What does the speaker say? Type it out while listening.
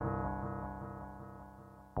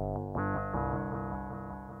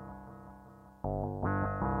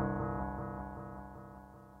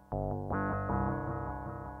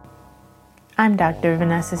I'm Dr.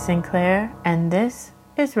 Vanessa Sinclair, and this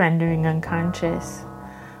is Rendering Unconscious.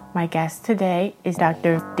 My guest today is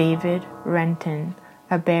Dr. David Renton,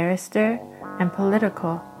 a barrister and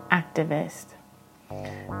political activist.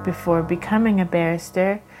 Before becoming a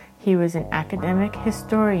barrister, he was an academic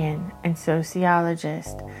historian and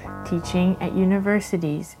sociologist, teaching at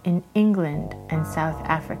universities in England and South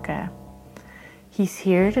Africa. He's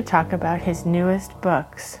here to talk about his newest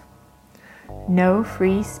books, No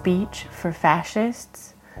Free Speech for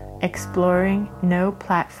Fascists, Exploring No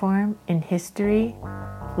Platform in History,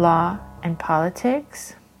 Law, and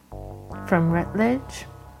Politics, from Routledge,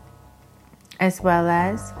 as well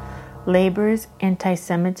as Labor's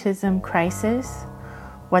Anti-Semitism Crisis,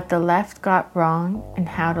 What the Left Got Wrong and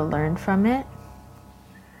How to Learn from It,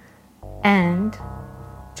 and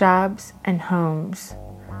Jobs and Homes,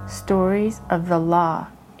 Stories of the Law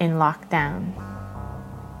in Lockdown.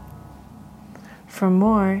 For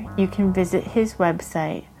more, you can visit his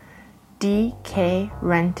website,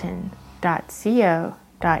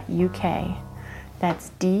 dkrenton.co.uk.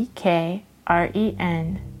 That's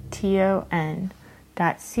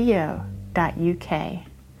dkrenton.co.uk.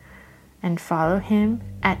 And follow him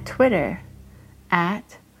at Twitter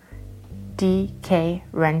at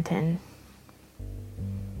dkrenton.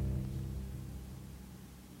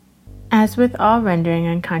 As with all Rendering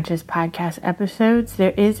Unconscious podcast episodes,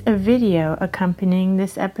 there is a video accompanying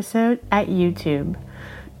this episode at YouTube.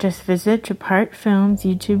 Just visit Trapart Films'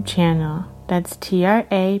 YouTube channel. That's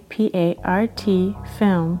TRAPART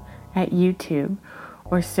Film at YouTube,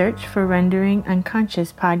 or search for Rendering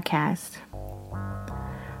Unconscious podcast.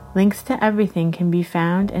 Links to everything can be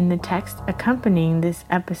found in the text accompanying this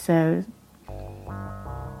episode.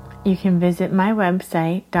 You can visit my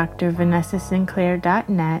website,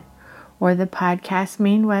 drvanessasinclair.net, or the podcast's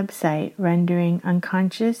main website,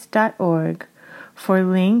 renderingunconscious.org, for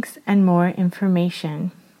links and more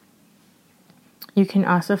information. You can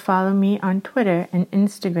also follow me on Twitter and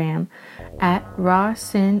Instagram at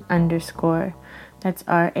rawsin_. That's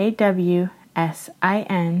RAWSIN_.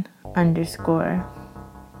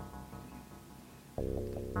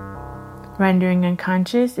 Rendering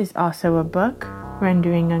Unconscious is also a book,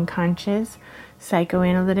 Rendering Unconscious,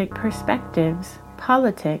 Psychoanalytic Perspectives,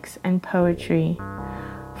 Politics, and Poetry,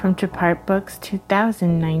 from Trapart Books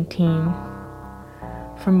 2019.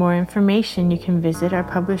 For more information, you can visit our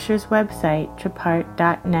publisher's website,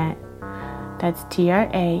 trapart.net. That's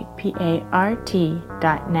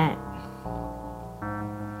TRAPART.net.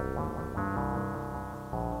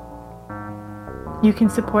 You can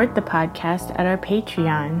support the podcast at our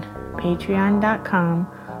Patreon,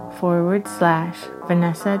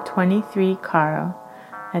 patreon.com/Vanessa23Carl.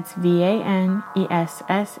 That's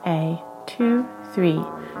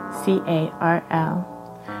VANESSA23CARL.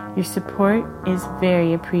 Your support is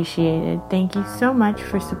very appreciated. Thank you so much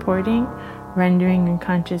for supporting Rendering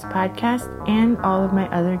Unconscious podcast and all of my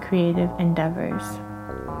other creative endeavors.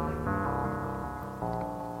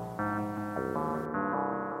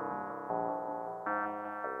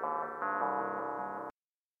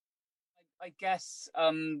 I guess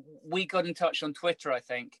we got in touch on Twitter, I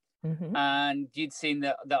think. Mm-hmm. And you'd seen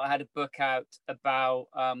that I had a book out about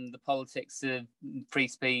the politics of free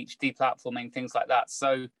speech, deplatforming, things like that.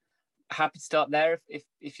 So happy to start there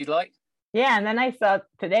if you'd like. Yeah, and then I saw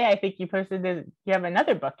today, I think you posted that you have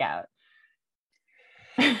another book out.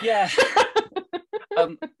 Yeah.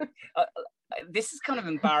 This is kind of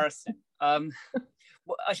embarrassing. I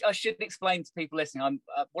should explain to people listening.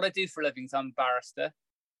 What I do for a living is I'm a barrister.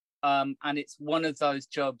 And it's one of those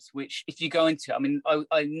jobs which, if you go into,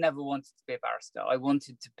 I never wanted to be a barrister. I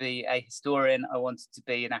wanted to be a historian. I wanted to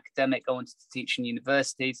be an academic. I wanted to teach in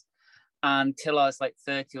universities. Until I was like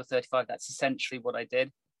 30 or 35, that's essentially what I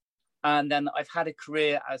did. And then I've had a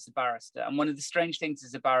career as a barrister. And one of the strange things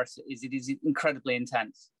as a barrister is it is incredibly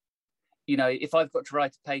intense. You know, if I've got to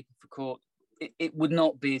write a paper for court, it would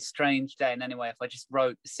not be a strange day in any way if I just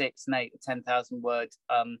wrote 6 and 8 or 10,000 word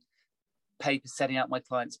paper setting out my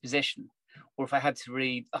client's position, or if I had to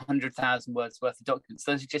read 100,000 words worth of documents.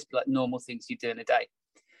 Those would just be like normal things you do in a day.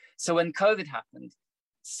 So when COVID happened,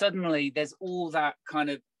 suddenly there's all that kind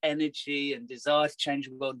of energy and desire to change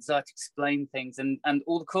the world, desire to explain things, and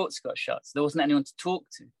all the courts got shut, so there wasn't anyone to talk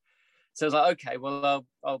to. So I was like, okay, well,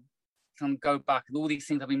 I'll kind of go back, and all these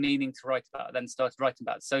things I've been meaning to write about, I then started writing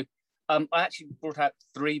about. So I actually brought out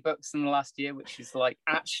 3 books in the last year, which is like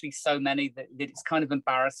actually so many that it's kind of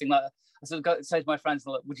embarrassing. Like I sort of say to my friends,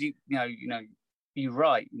 like, would you know, you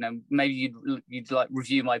write, maybe you'd like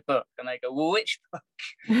review my book, and they go, well, which book?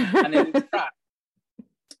 And it was that.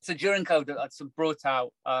 So during COVID, I sort of brought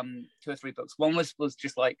out 2 or 3 books. One was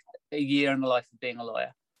just like a year in the life of being a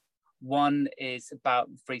lawyer. One is about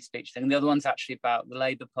the free speech thing. The other one's actually about the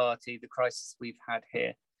Labour Party, the crisis we've had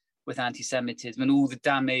here with anti-Semitism and all the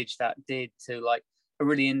damage that did to like a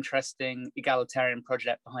really interesting egalitarian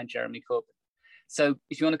project behind Jeremy Corbyn. So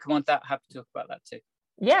if you want to come on to that, happy to talk about that too.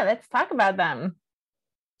 Yeah, let's talk about them.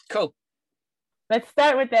 Cool. Let's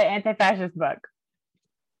start with the anti-fascist book.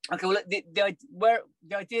 Okay, well,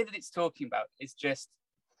 the idea that it's talking about is just,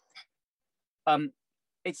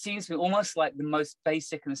 it seems to me almost like the most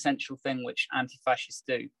basic and essential thing which anti-fascists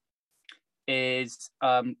do is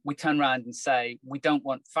we turn around and say, we don't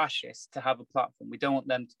want fascists to have a platform. We don't want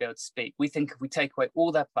them to be able to speak. We think if we take away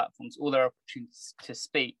all their platforms, all their opportunities to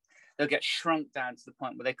speak, they'll get shrunk down to the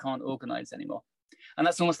point where they can't organize anymore. And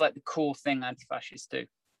that's almost like the core thing anti-fascists do.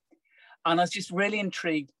 And I was just really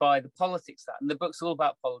intrigued by the politics of that. And the book's all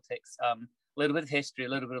about politics, a little bit of history, a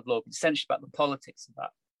little bit of law, but essentially about the politics of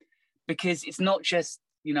that. Because it's not just,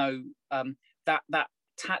 you know, that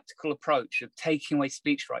tactical approach of taking away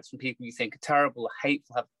speech rights from people you think are terrible, or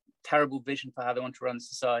hateful, have terrible vision for how they want to run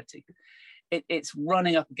society. It's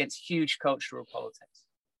running up against huge cultural politics.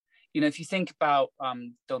 You know, if you think about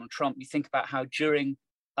Donald Trump, you think about how during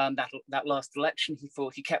that last election,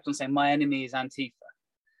 he kept on saying, my enemy is Antifa.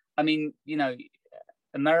 I mean, you know,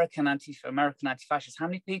 American Antifa, American anti-fascists, how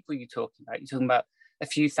many people are you talking about? You're talking about a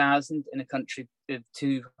few thousand in a country of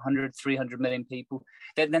 200, 300 million people.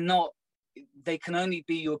 They're not, they can only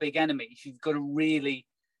be your big enemy if you've got a really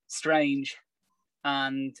strange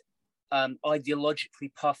and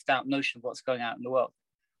ideologically puffed out notion of what's going on in the world.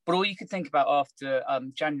 But all you could think about after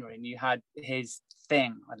January, and you had his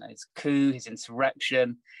thing, I don't know, his coup, his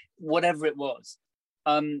insurrection, whatever it was.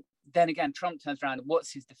 Then again, Trump turns around and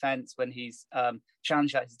what's his defense when he's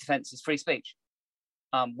challenged that? His defense is free speech.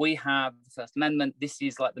 We have the First Amendment. This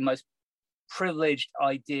is like the most privileged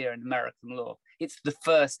idea in American law. It's the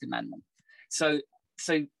First Amendment. So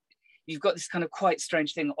you've got this kind of quite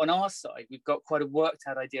strange thing. On our side, we've got quite a worked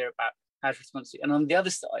out idea about how to respond to it. And on the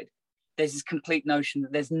other side, there's this complete notion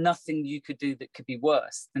that there's nothing you could do that could be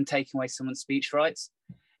worse than taking away someone's speech rights.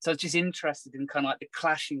 So I was just interested in kind of like the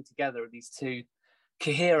clashing together of these two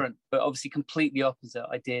coherent, but obviously completely opposite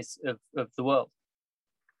ideas of the world.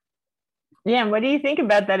 Yeah, and what do you think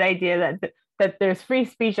about that idea that there's free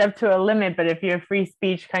speech up to a limit, but if your free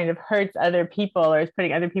speech kind of hurts other people or is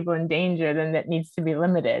putting other people in danger, then that needs to be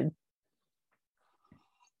limited?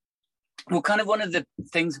 Well, kind of one of the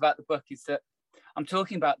things about the book is that I'm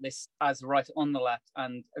talking about this as a writer on the left,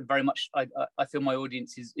 and very much I feel my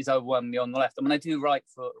audience is overwhelmingly on the left. I mean, I do write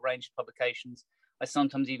for a range of publications. I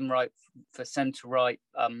sometimes even write for centre-right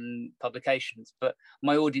publications, but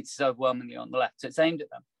my audience is overwhelmingly on the left, so it's aimed at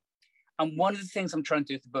them. And one of the things I'm trying to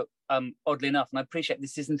do with the book, oddly enough, and I appreciate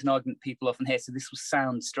this isn't an argument people often hear, so this will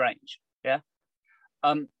sound strange, yeah?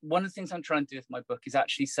 One of the things I'm trying to do with my book is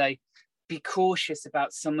actually say, be cautious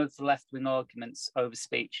about some of the left-wing arguments over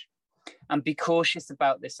speech. And be cautious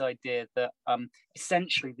about this idea that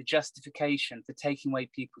essentially the justification for taking away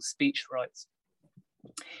people's speech rights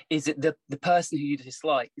is that the person who you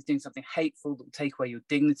dislike is doing something hateful that will take away your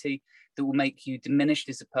dignity, that will make you diminished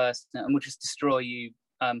as a person and will just destroy you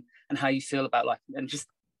and how you feel about life. And just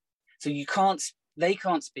so they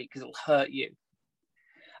can't speak because it'll hurt you.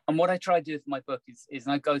 And what I try to do with my book is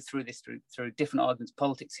and I go through this through different arguments,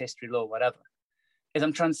 politics, history, law, whatever, is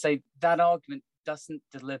I'm trying to say that argument doesn't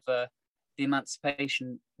deliver the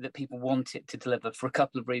emancipation that people want it to deliver for a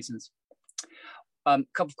couple of reasons, a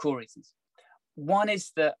couple of core reasons. One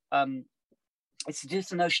is that it's just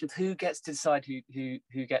the notion of who gets to decide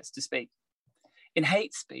who gets to speak. In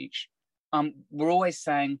hate speech, we're always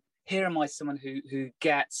saying, here am I, someone who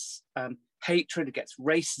gets hatred, who gets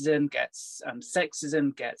racism, gets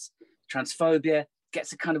sexism, gets transphobia,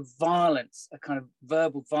 gets a kind of violence, a kind of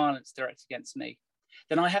verbal violence directed against me.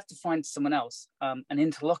 Then I have to find someone else, an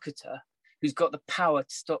interlocutor, who's got the power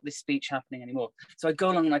to stop this speech happening anymore. So I go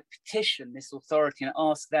along and I petition this authority and I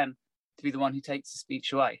ask them to be the one who takes the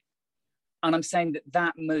speech away. And I'm saying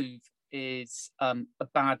that move is a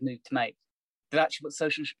bad move to make. That actually what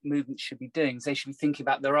social movements should be doing is they should be thinking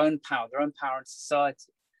about their own power in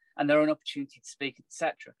society and their own opportunity to speak,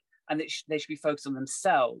 etc. And they should be focused on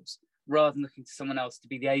themselves rather than looking to someone else to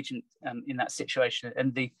be the agent in that situation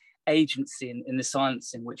and the agency in the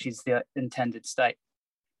silencing, which is the intended state.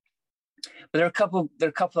 But there are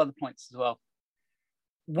a couple other points as well.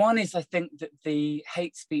 One is I think that the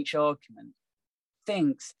hate speech argument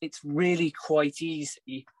thinks it's really quite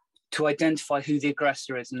easy to identify who the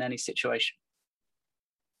aggressor is in any situation.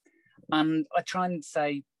 And I try and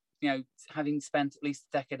say, you know, having spent at least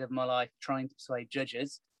a decade of my life trying to persuade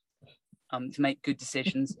judges to make good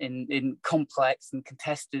decisions in complex and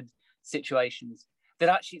contested situations, that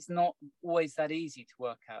actually it's not always that easy to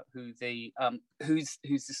work out who's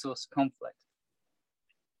the source of conflict.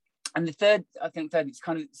 And the third,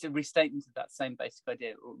 it's a restatement of that same basic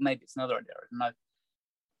idea, or maybe it's another idea, I don't know.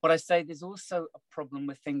 But I say there's also a problem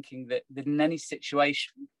with thinking that in any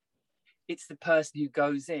situation, it's the person who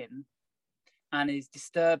goes in and is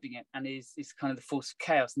disturbing it and is kind of the force of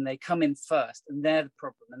chaos, and they come in first and they're the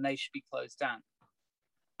problem and they should be closed down.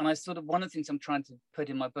 And one of the things I'm trying to put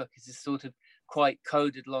in my book is this sort of quite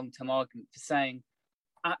coded long-term argument for saying,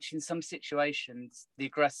 actually, in some situations, the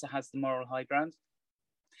aggressor has the moral high ground.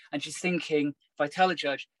 And she's thinking, if I tell a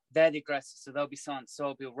judge they're the aggressor, so they'll be silenced, so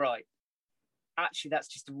I'll be all right. Actually, that's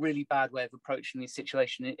just a really bad way of approaching this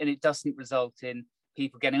situation. And it doesn't result in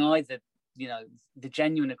people getting either, the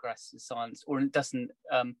genuine aggressor silenced, or it doesn't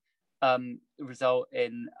result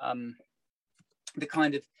in the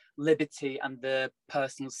kind of liberty and the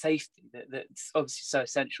personal safety that's obviously so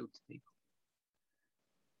essential to people.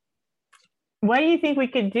 What do you think we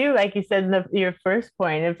could do, like you said, your first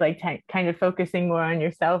point of like kind of focusing more on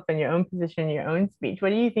yourself and your own position, your own speech? What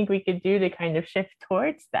do you think we could do to kind of shift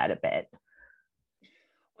towards that a bit?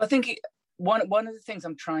 I think one of the things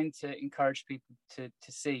I'm trying to encourage people to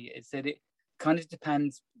see is that it kind of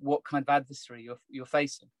depends what kind of adversary you're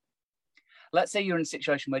facing. Let's say you're in a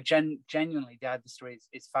situation where genuinely the adversary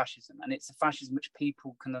is fascism, and it's a fascism which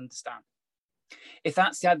people can understand. If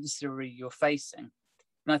that's the adversary you're facing,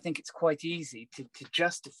 then I think it's quite easy to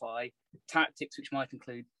justify tactics which might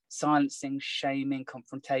include silencing, shaming,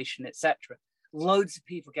 confrontation, etc. Loads of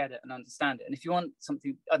people get it and understand it. And if you want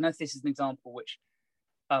something, I don't know if this is an example which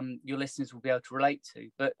your listeners will be able to relate to,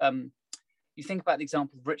 but you think about the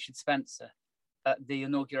example of Richard Spencer at the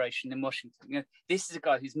inauguration in Washington. This is a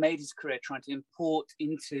guy who's made his career trying to import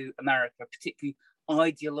into America a particularly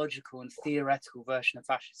ideological and theoretical version of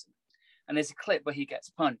fascism. And there's a clip where he gets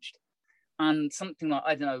punched. And something like,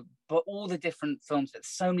 I don't know, but all the different films,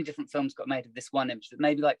 so many different films got made of this one image that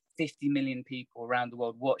maybe like 50 million people around the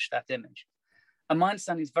world watched that image. And my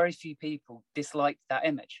understanding is very few people disliked that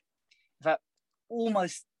image. In fact,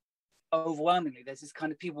 almost overwhelmingly, there's this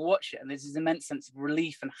kind of people watch it and there's this immense sense of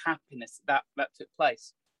relief and happiness that took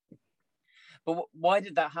place. But why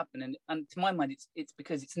did that happen? And to my mind, it's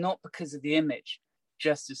because it's not because of the image,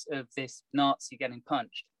 just as of this Nazi getting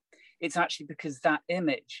punched. It's actually because that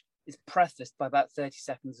image is prefaced by about 30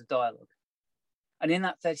 seconds of dialogue. And in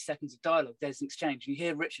that 30 seconds of dialogue, there's an exchange. You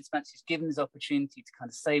hear Richard Spencer is given his opportunity to kind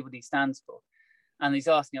of say what he stands for. And he's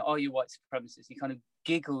asking, are you white supremacist? He kind of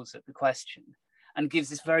giggles at the question and gives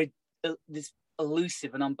this very this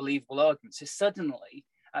elusive and unbelievable argument. So suddenly,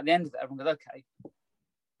 at the end of it, everyone goes, okay,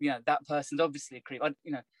 that person's obviously a creep.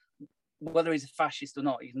 Whether he's a fascist or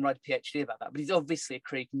not, you can write a PhD about that, but he's obviously a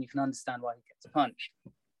creep and you can understand why he gets punched.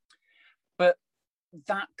 But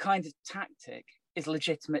that kind of tactic is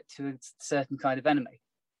legitimate to a certain kind of enemy.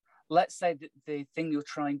 Let's say that the thing you're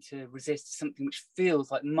trying to resist is something which feels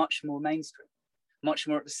like much more mainstream, much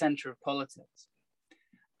more at the center of politics.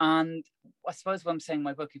 And I suppose what I'm saying in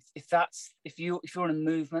my book, if you're in a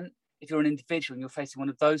movement, if you're an individual and you're facing one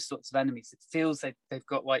of those sorts of enemies, it feels they've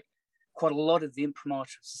got like quite a lot of the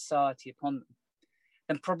imprimatur of society upon them,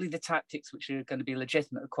 then probably the tactics which are going to be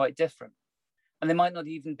legitimate are quite different. And they might not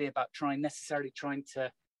even be about necessarily trying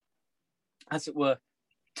to, as it were,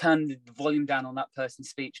 turn the volume down on that person's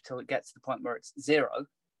speech till it gets to the point where it's zero.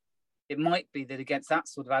 It might be that against that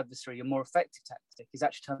sort of adversary, a more effective tactic is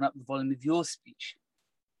actually turn up the volume of your speech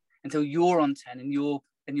until you're on 10 and you're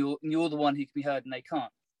the one who can be heard and they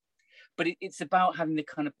can't. But it's about having the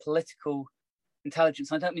kind of political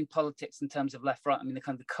intelligence. I don't mean politics in terms of left, right. I mean the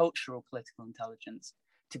kind of cultural political intelligence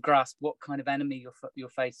to grasp what kind of enemy you're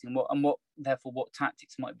facing, what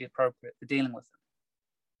tactics might be appropriate for dealing with them.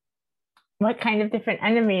 What kind of different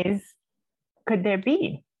enemies could there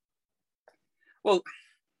be? Well,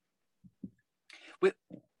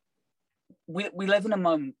 we live in a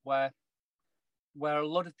moment where a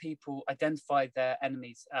lot of people identify their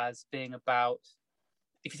enemies as being about,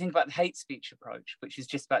 if you think about the hate speech approach, which is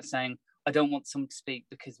just about saying, I don't want someone to speak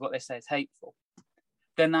because what they say is hateful,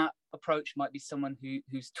 then that approach might be someone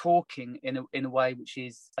who's talking in a way which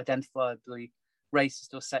is identifiably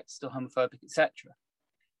racist or sexist or homophobic, etc.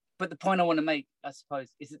 But the point I want to make, I suppose,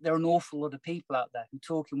 is that there are an awful lot of people out there who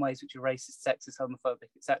talk in ways which are racist, sexist, homophobic,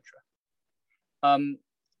 etc.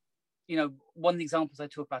 One of the examples I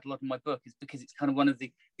talk about a lot in my book is because it's kind of one of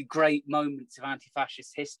the great moments of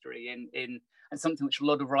anti-fascist history and something which a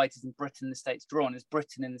lot of writers in Britain and the States draw on is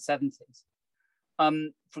Britain in the 70s.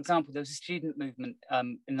 For example, there was a student movement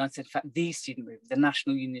in the United States, in fact, the student movement, the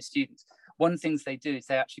National Union of Students. One of the things they do is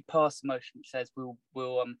they actually pass a motion which says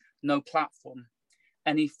we'll no platform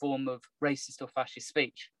any form of racist or fascist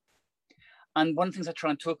speech. And one of the things I try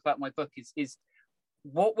and talk about in my book is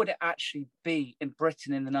what would it actually be in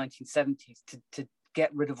Britain in the 1970s to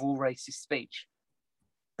get rid of all racist speech?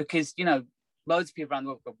 Because, you know, loads of people around the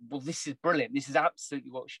world go, well, this is brilliant. This is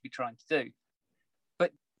absolutely what we should be trying to do.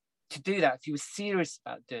 But to do that, if you were serious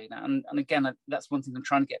about doing that, and again, that's one thing I'm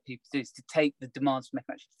trying to get people to do, is to take the demands from them,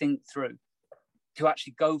 actually think through, to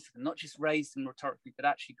actually go for them, not just raise them rhetorically, but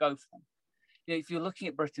actually go for them. You know, if you're looking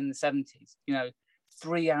at Britain in the 70s, you know,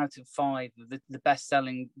 3 out of 5 of the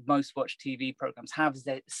best-selling, most-watched TV programs have as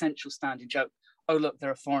their essential standing joke, oh, look, there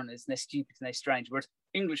are foreigners, and they're stupid and they're strange, whereas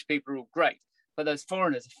English people are all great. But those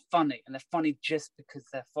foreigners are funny, and they're funny just because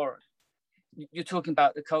they're foreign. You're talking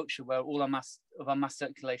about the culture where all our mass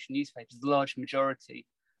circulation newspapers, the large majority,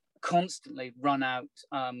 constantly run out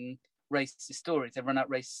racist stories. They run out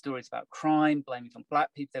racist stories about crime, blaming it on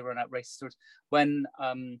black people. They run out racist stories when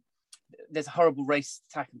there's a horrible racist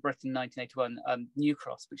attack in Britain in 1981, New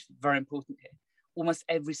Cross, which is very important here. Almost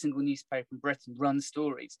every single newspaper in Britain runs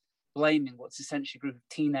stories blaming what's essentially a group of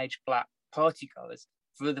teenage black partygoers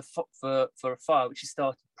for a fire, which is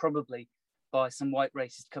started probably by some white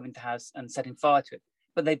racist coming to house and setting fire to it.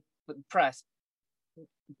 But the press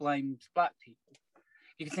blamed black people.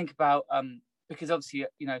 You can think about, because obviously,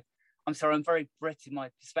 you know, I'm sorry, I'm very Brit in my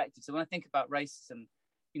perspective. So when I think about racism,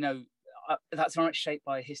 you know, that's very much shaped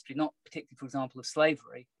by history, not particularly, for example, of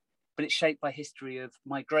slavery, but it's shaped by history of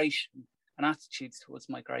migration and attitudes towards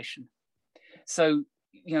migration. So,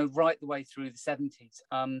 you know, right the way through the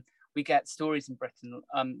 70s, we get stories in Britain.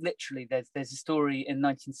 Literally, there's a story in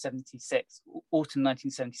 1976, autumn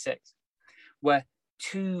 1976, where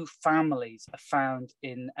 2 families are found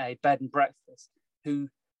in a bed and breakfast who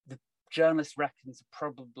the journalist reckons are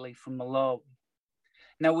probably from Malawi.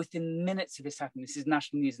 Now, within minutes of this happening, this is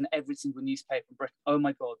national news in every single newspaper in Britain. Oh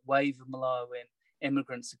my God, wave of Malawian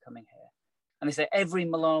immigrants are coming here. And they say every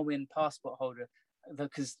Malawian passport holder,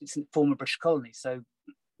 because it's a former British colony, so,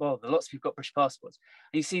 well, lots of people got British passports.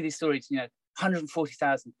 And you see these stories, you know,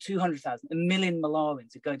 140,000, 200,000, 1 million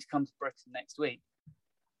Malawians are going to come to Britain next week.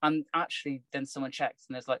 And actually, then someone checks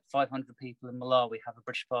and there's like 500 people in Malawi have a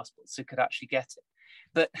British passport, so could actually get it.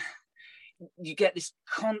 But you get this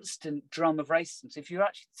constant drum of racism. So if you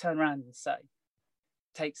actually turn around and say,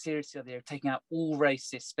 take seriously the idea of taking out all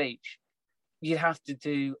racist speech, you have to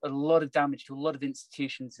do a lot of damage to a lot of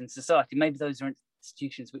institutions in society. Maybe those are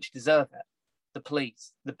institutions which deserve it, the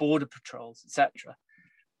police, the border patrols, etc.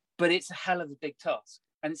 But it's a hell of a big task,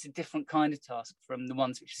 and it's a different kind of task from the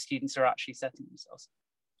ones which students are actually setting themselves.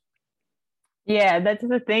 Yeah, that's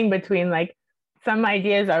the thing between like some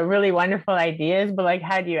ideas are really wonderful ideas, but like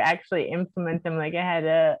how do you actually implement them? Like I had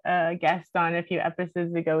a guest on a few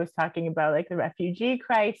episodes ago was talking about like the refugee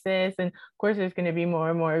crisis, and of course there's going to be more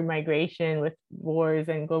and more migration with wars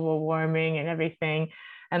and global warming and everything,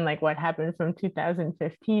 and like what happened from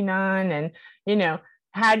 2015 on, and you know,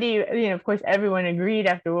 how do you know, of course everyone agreed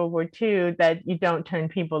after World War II that you don't turn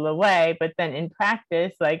people away, but then in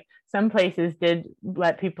practice, like some places did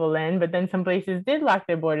let people in, but then some places did lock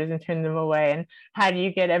their borders and turn them away. And how do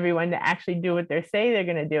you get everyone to actually do what they say they're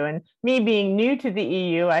going to do? And me being new to the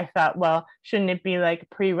EU, I thought, well, shouldn't it be like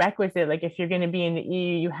prerequisite? Like if you're going to be in the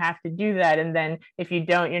EU, you have to do that. And then if you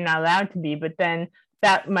don't, you're not allowed to be. But then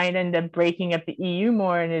that might end up breaking up the EU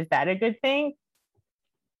more. And is that a good thing?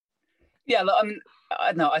 Yeah, look, I mean,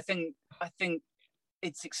 I think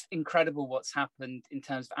it's incredible what's happened in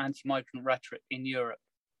terms of anti-migrant rhetoric in Europe.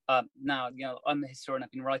 Now, you know, I'm a historian.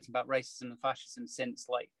 I've been writing about racism and fascism since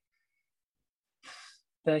like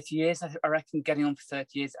 30 years, I reckon, getting on for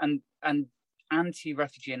 30 years. And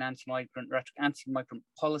anti-refugee and anti-migrant rhetoric, anti-migrant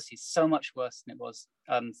policy is so much worse than it was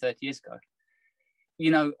 30 years ago.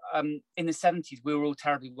 You know, in the 70s, we were all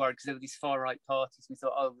terribly worried because there were these far-right parties. And we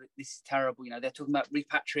thought, oh, this is terrible. You know, they're talking about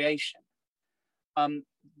repatriation.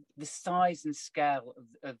 The size and scale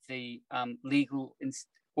of the legal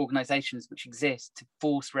organisations which exist to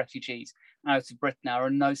force refugees out of Britain now are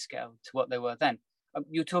on no scale to what they were then.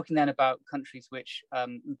 You're talking then about countries which,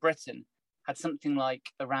 Britain had something like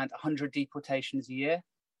around 100 deportations a year.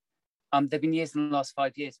 There have been years in the last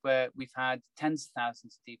 5 years where we've had tens of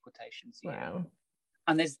thousands of deportations a year. Wow.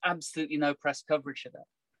 And there's absolutely no press coverage of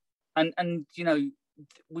that. And you know,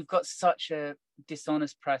 we've got such a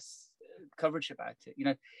dishonest press coverage about it. You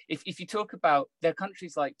know, if you talk about, there are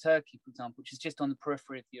countries like Turkey, for example, which is just on the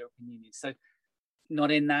periphery of the European Union, so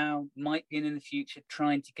not in now, might be in the future,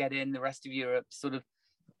 trying to get in. The rest of Europe sort of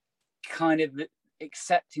kind of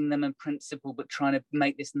accepting them in principle, but trying to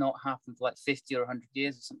make this not happen for like 50 or 100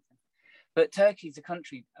 years or something. But Turkey is a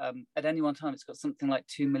country, at any one time, it's got something like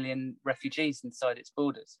 2 million refugees inside its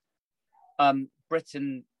borders.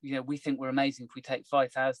 Britain, we think we're amazing if we take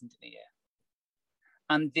 5,000 in a year.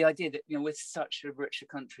 And the idea that, we're such a richer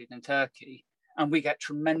country than Turkey, and we get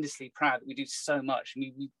tremendously proud that we do so much. And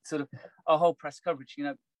we sort of, our whole press coverage,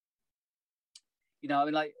 I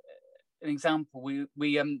mean, like an example, we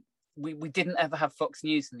didn't ever have Fox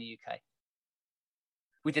News in the UK.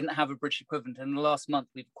 We didn't have a British equivalent. And in the last month,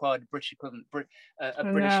 we've acquired a British equivalent,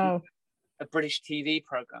 a British TV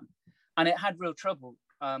program. And it had real trouble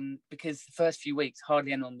because the first few weeks,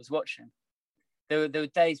 hardly anyone was watching. There were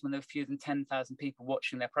days when there were fewer than 10,000 people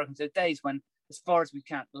watching their programs. There were days when, as far as we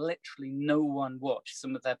can, literally no one watched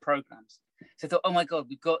some of their programs. So I thought, oh my God,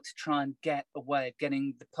 we've got to try and get a way of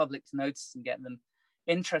getting the public to notice and get them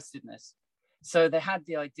interested in this. So they had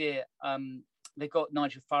the idea, they got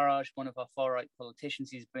Nigel Farage, one of our far-right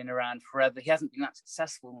politicians. He's been around forever. He hasn't been that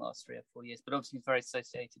successful in the last 3 or 4 years, but obviously he's very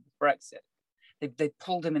associated with Brexit. They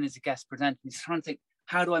pulled him in as a guest presenter. He's trying to think,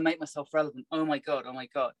 how do I make myself relevant? Oh my God.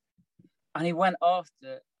 And he went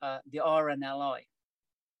after the RNLI.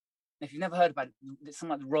 If you've never heard about it, it's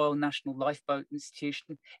something like the Royal National Lifeboat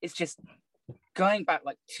Institution. It's just going back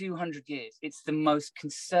like 200 years. It's the most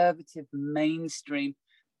conservative, mainstream,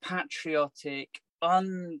 patriotic,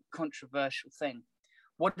 uncontroversial thing.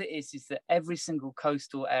 What it is that every single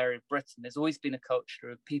coastal area of Britain, there's always been a culture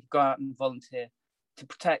of people go out and volunteer to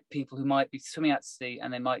protect people who might be swimming at sea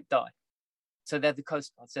and they might die. So they're the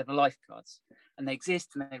coast guards, they're the lifeguards, and they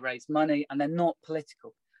exist and they raise money and they're not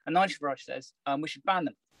political. And Nigel Farage says we should ban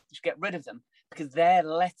them, we should get rid of them because they're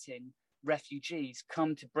letting refugees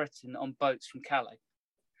come to Britain on boats from Calais.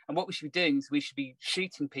 And what we should be doing is we should be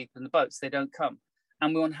shooting people in the boats so they don't come.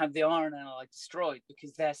 And we want to have the RNLI destroyed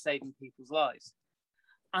because they're saving people's lives.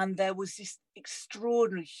 And there was this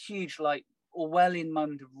extraordinary, huge, like Orwellian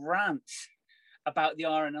moment of rant about the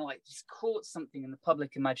RNLI. It just caught something in the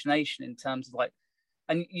public imagination in terms of like,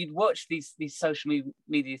 and you'd watch these social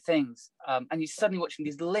media things, and you're suddenly watching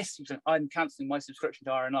these lists of saying, I'm cancelling my subscription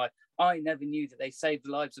to RNLI. I never knew that they saved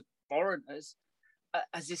the lives of foreigners.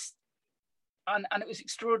 As this, and it was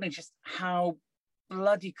extraordinary just how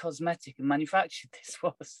bloody cosmetic and manufactured this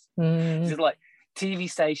was. It's like TV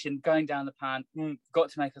station going down the pan, got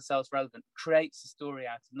to make ourselves relevant, creates a story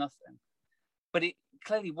out of nothing. But it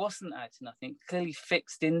clearly wasn't out of nothing. It clearly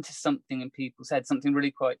fixed into something in people's heads, something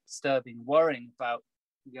really quite disturbing, worrying about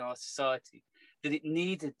our society, that it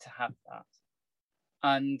needed to have that.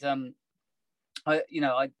 And I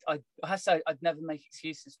have to say, I'd never make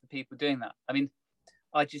excuses for people doing that. I mean,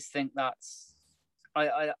 I just think that's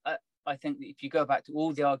I think that if you go back to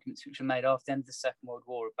all the arguments which were made after the end of the Second World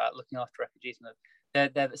War about looking after refugees,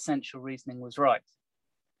 their essential reasoning was right.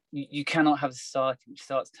 You cannot have a society which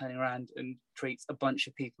starts turning around and treats a bunch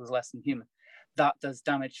of people as less than human. That does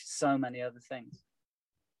damage to so many other things.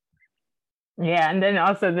 Yeah, and then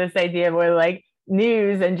also this idea where like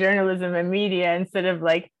news and journalism and media, instead of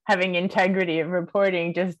like having integrity of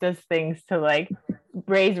reporting, just does things to like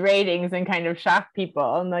raise ratings and kind of shock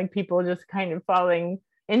people, and like people just kind of falling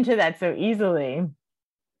into that so easily.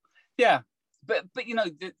 Yeah, but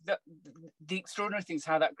the extraordinary thing is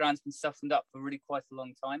how that ground's been softened up for really quite a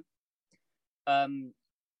long time. In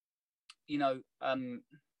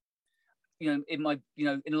my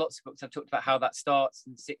in lots of books I've talked about how that starts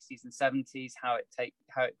in the 60s and 70s, how it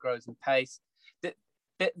grows in pace.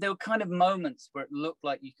 There were kind of moments where it looked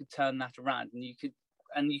like you could turn that around, and you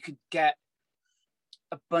could get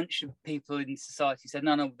a bunch of people in society said,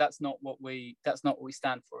 no, that's not what we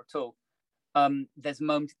stand for at all. There's a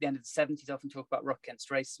moment at the end of the 70s, I often talk about Rock Against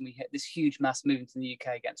Racism. We hit this huge mass movement in the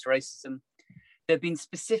UK against racism. There have been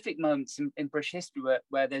specific moments in British history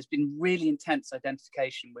where there's been really intense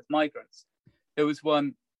identification with migrants. There was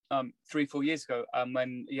one 3-4 years ago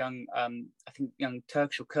when a young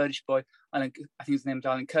Turkish or Kurdish boy, I think his name was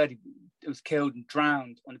Alan Kurdi, was killed and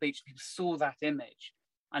drowned on the beach. People saw that image,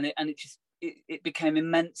 and it became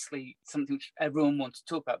immensely something which everyone wanted to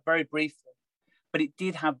talk about very briefly. But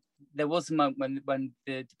there was a moment when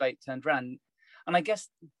the debate turned around. And I guess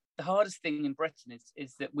the hardest thing in Britain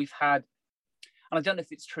is that we've had, and I don't know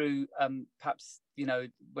if it's true, perhaps,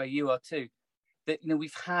 where you are too, that,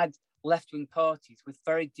 we've had left-wing parties with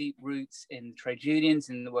very deep roots in trade unions,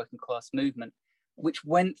 in the working class movement, which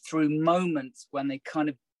went through moments when they kind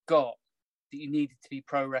of got that you needed to be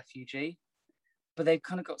pro-refugee, but they've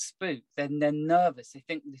kind of got spooked. They're nervous. They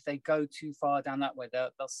think if they go too far down that way, they'll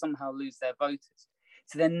somehow lose their voters.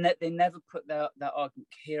 So they never put their argument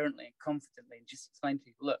coherently and confidently and just explain to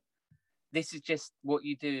people, look, this is just what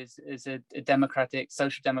you do as a democratic,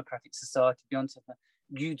 social democratic society beyond something.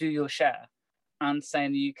 You do your share. And say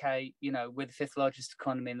in the UK, we're the 5th largest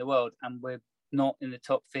economy in the world, and we're not in the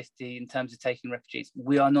top 50 in terms of taking refugees,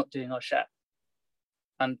 we are not doing our share.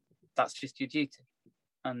 And that's just your duty.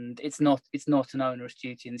 And it's not an onerous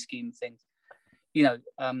duty in the scheme of things.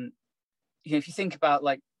 If you think about,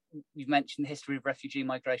 like, you've mentioned the history of refugee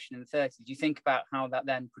migration in the 30s, you think about how that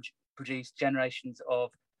then produced generations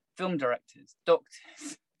of film directors,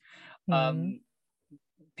 doctors,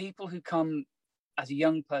 people who come as a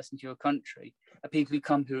young person to your country are people who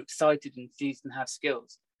come who are excited and enthused and have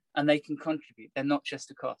skills, and they can contribute. They're not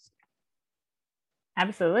just a cost.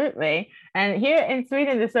 Absolutely. And here in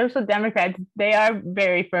Sweden, the Social Democrats, they are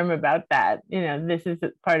very firm about that. This is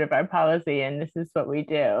part of our policy and this is what we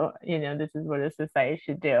do. This is what a society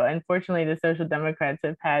should do. Unfortunately, the Social Democrats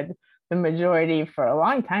have had the majority for a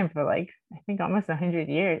long time, for I think almost 100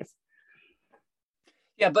 years.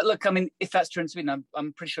 Yeah, but look, I mean, if that's true in Sweden,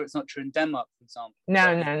 I'm pretty sure it's not true in Denmark, for example.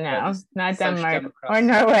 No, not Denmark or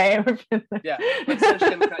Norway. Yeah, but Social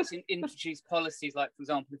Democrats introduce policies like, for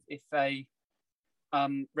example, if a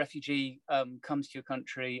refugee comes to your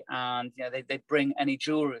country and they bring any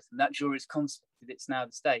jewelry, and that jewelry is confiscated, it's now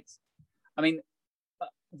the state's. I mean,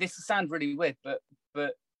 this will sound really weird, but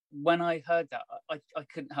when I heard that, I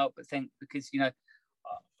couldn't help but think, because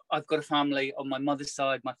I've got a family on my mother's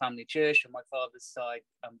side, my family are Jewish, on my father's side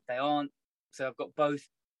they aren't, so I've got both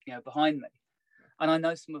behind me, and I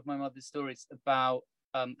know some of my mother's stories about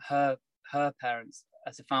her parents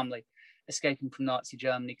as a family escaping from Nazi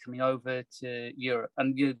Germany, coming over to Europe,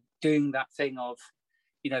 and doing that thing of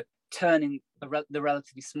turning the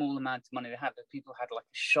relatively small amount of money they had, that people had like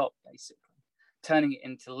a shop basically, turning it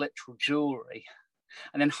into literal jewelry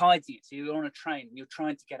and then hiding it. So you're on a train and you're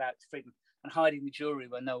trying to get out to freedom and hiding the jewelry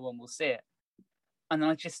where no one will see it. And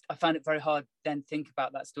I found it very hard then think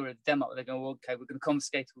about that story of Denmark, where they go, well, okay, we're going to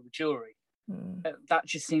confiscate all the jewelry. That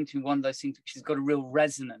just seemed to be one of those things which has got a real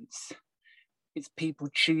resonance. It's people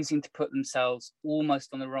choosing to put themselves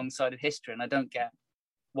almost on the wrong side of history, and I don't get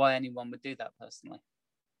why anyone would do that personally.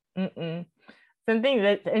 Something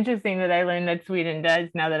that's interesting that I learned that Sweden does,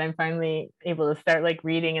 now that I'm finally able to start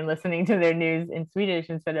reading and listening to their news in Swedish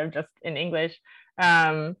instead of just in English,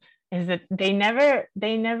 is that they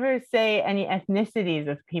never say any ethnicities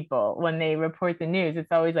of people when they report the news. It's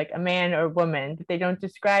always like a man or woman, but they don't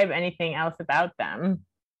describe anything else about them.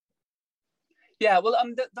 Yeah, well,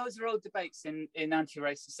 those are all debates in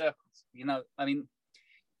anti-racist circles. I mean,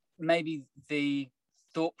 maybe the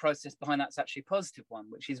thought process behind that's actually a positive one,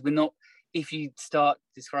 which is if you start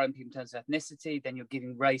describing people in terms of ethnicity, then you're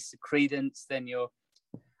giving race a credence,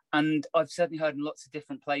 and I've certainly heard in lots of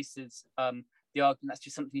different places the argument that's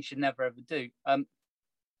just something you should never ever do.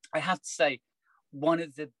 I have to say, one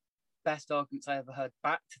of the best arguments I ever heard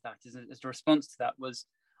back to that as a response to that was,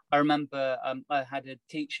 I remember I had a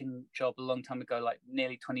teaching job a long time ago, like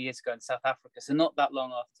nearly 20 years ago in South Africa. So not that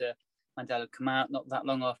long after Mandela had come out, not that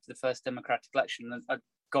long after the first democratic election. And I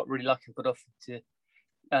got really lucky. I got offered to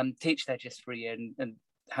teach there just for a year and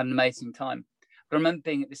had an amazing time. But I remember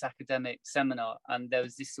being at this academic seminar, and there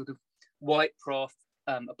was this sort of white prof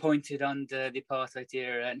appointed under the apartheid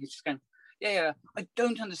era. And he's just going, yeah, I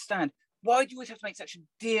don't understand. Why do you always have to make such a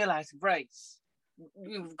deal out of race?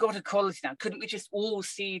 We've got equality now. Couldn't we just all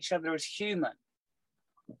see each other as human?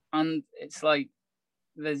 And it's like,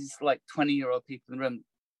 there's like 20-year-old people in the room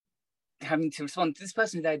having to respond to this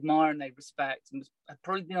person who they admire and they respect, and had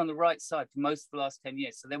probably been on the right side for most of the last 10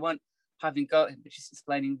 years. So they weren't having got him, but just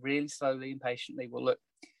explaining really slowly and patiently, well, look,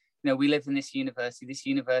 we live in this university. This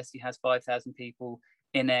university has 5,000 people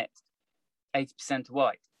in it, 80% are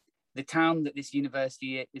white. The town that this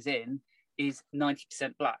university is in is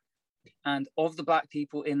 90% black. And of the black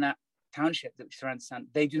people in that township that surrounds the town,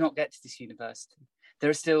 they do not get to this university. There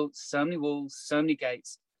are still so many walls, so many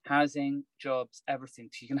gates, housing, jobs, everything,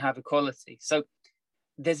 so you can have equality. So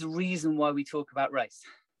there's a reason why we talk about race,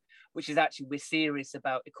 which is actually we're serious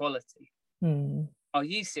about equality. Are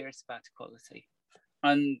you serious about equality?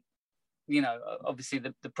 And, obviously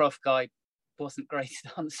the prof guy wasn't great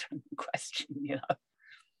at answering the question, Yeah,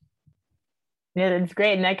 that's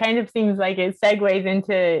great. And that kind of seems like it segues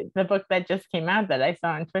into the book that just came out that I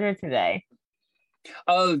saw on Twitter today.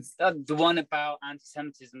 Oh, the one about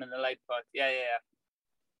anti-Semitism in the Labour Party.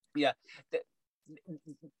 Yeah.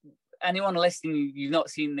 Anyone listening, you've not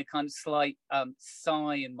seen the kind of slight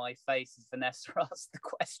sigh in my face as Vanessa asked the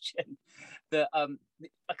question. That I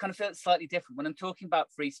kind of feel it's slightly different. When I'm talking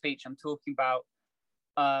about free speech, I'm talking about,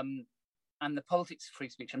 and the politics of free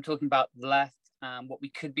speech, I'm talking about the left and what we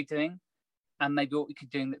could be doing, and maybe what we could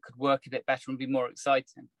do that could work a bit better and be more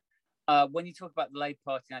exciting. When you talk about the Labour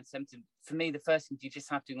Party and anti-Semitism, for me, the first thing, you just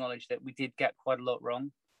have to acknowledge that we did get quite a lot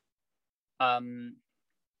wrong.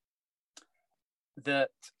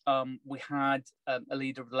 that we had a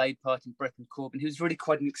leader of the Labour Party in Britain, Corbyn, who's really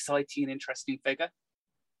quite an exciting and interesting figure.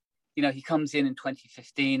 You know, he comes in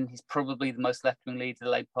 2015. He's probably the most left-wing leader the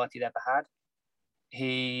Labour Party had ever had.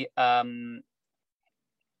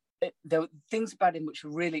 There were things about him which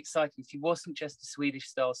were really exciting. He wasn't just a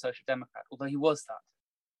Swedish-style social democrat, although he was that.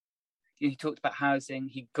 You know, he talked about housing.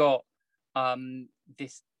 He got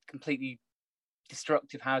this completely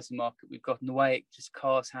destructive housing market we've got in the way. It just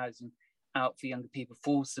carves housing out for younger people,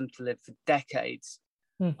 forces them to live for decades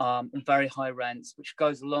on very high rents, which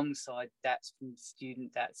goes alongside debts from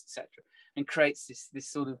student debts, etc., and creates this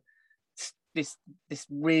sort of this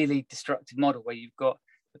really destructive model where you've got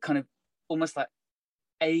a kind of almost like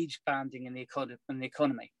age banding in the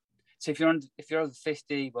economy. So if you're over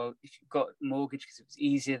 50, well, if you've got a mortgage because it was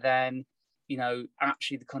easier then, you know,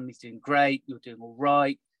 actually the economy's doing great, you're doing all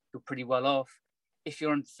right, you're pretty well off. If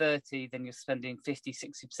you're under 30, then you're spending 50,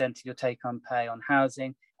 60% of your take-home pay on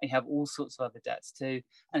housing, and you have all sorts of other debts too,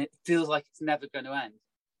 and it feels like it's never going to end.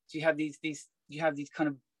 So you have these kind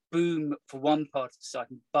of boom for one part of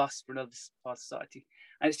society and bust for another part of society,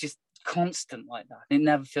 and it's just constant like that. It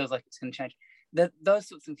never feels like it's going to change. Those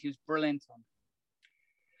sorts of things he was brilliant on.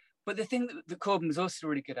 But the thing that Corbyn was also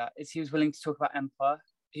really good at is he was willing to talk about empire.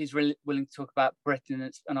 He's really willing to talk about Britain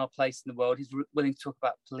and our place in the world. He's willing to talk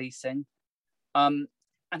about policing. And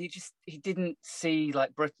he didn't see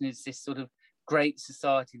like Britain as this sort of great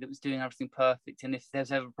society that was doing everything perfect. And if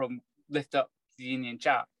there's ever a problem, lift up the Union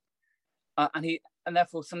Jack. And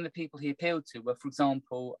therefore some of the people he appealed to were, for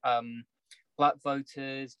example, black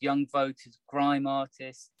voters, young voters, grime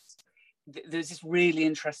artists. There's this really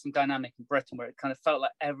interesting dynamic in Britain where it kind of felt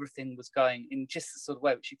like everything was going in just the sort of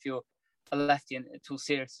way which, if you're a lefty and at all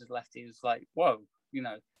serious as a lefty, was like, whoa, you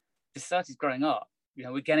know, the society's growing up. You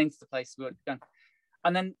know, we're getting to the place we're going.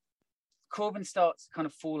 And then Corbyn starts kind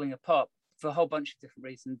of falling apart for a whole bunch of different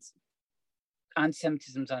reasons.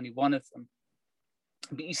 Anti-Semitism is only one of them.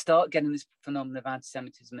 But you start getting this phenomenon of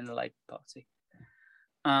anti-Semitism in the Labour Party.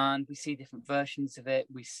 And we see different versions of it.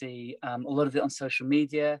 We see a lot of it on social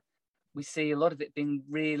media. We see a lot of it being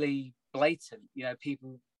really blatant. You know,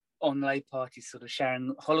 people on the Labour Party sort of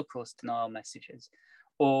sharing Holocaust denial messages.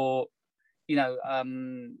 Or,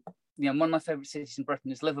 one of my favourite cities in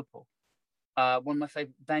Britain is Liverpool. One of my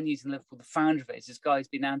favourite venues in Liverpool, the founder of it is this guy who's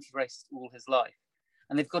been anti-racist all his life.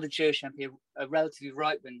 And they've got a Jewish MP, a relatively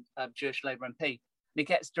right-wing Jewish Labour MP. And he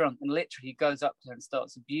gets drunk and literally he goes up to her and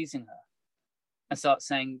starts abusing her and starts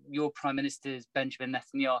saying, your Prime Minister is Benjamin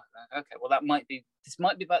Netanyahu. Okay, well, this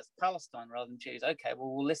might be about Palestine rather than Jews. Okay,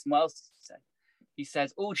 well, we'll listen. What else does he say? He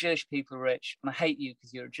says, all Jewish people are rich and I hate you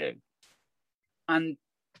because you're a Jew. And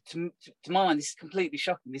to my mind, this is completely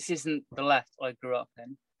shocking. This isn't the left I grew up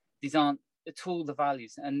in. These aren't at all the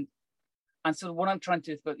values. And sort of what I'm trying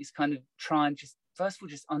to do about is kind of try and just, first of all,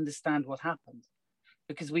 just understand what happened.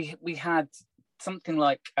 Because we had something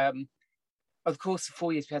like, over the course of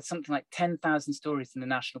 4 years, we had something like 10,000 stories in the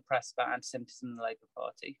national press about anti-Semitism in the Labour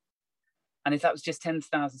Party. And if that was just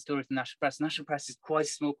 10,000 stories in the national press is quite a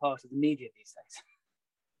small part of the media these days.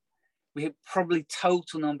 We had probably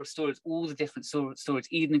total number of stories, all the different stories,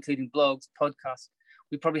 even including blogs, podcasts.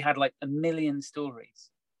 We probably had like 1 million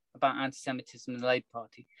stories about anti-Semitism in the Labour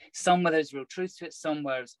Party. Some where there's real truth to it, some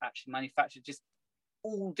where it's actually manufactured, just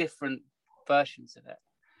all different versions of it.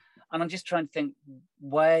 And I'm just trying to think,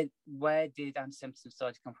 where did anti-Semitism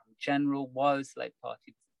start to come from in general? Why was the Labour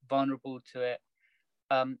Party vulnerable to it?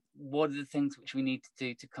 What are the things which we need to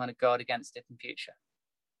do to kind of guard against it in future?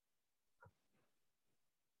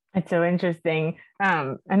 It's so interesting.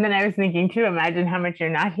 And then I was thinking too, imagine how much you're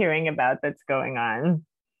not hearing about that's going on.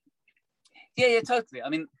 Yeah, totally. I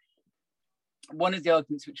mean, one of the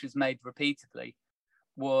arguments which was made repeatedly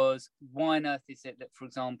was, why on earth is it that, for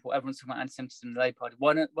example, everyone's talking about anti-Semitism in the Labour Party?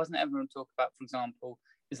 Why wasn't everyone talk about, for example,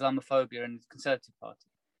 Islamophobia in the Conservative Party?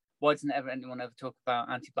 Why doesn't anyone ever talk about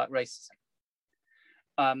anti-black racism?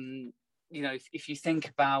 If you think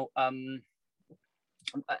about a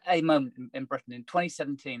moment in Britain in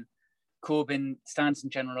 2017, Corbyn stands in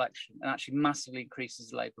general election and actually massively increases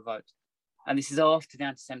the Labour vote. And this is after the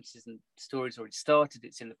anti-Semitism story's already started,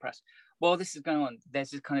 it's in the press. While this is going on,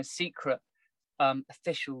 there's this kind of secret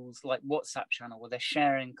officials like WhatsApp channel where they're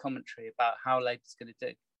sharing commentary about how Labour's going to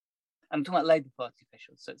do. I'm talking about Labour Party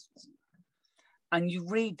officials. And you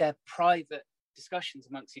read their private discussions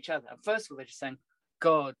amongst each other. And first of all, they're just saying,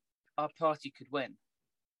 God, our party could win.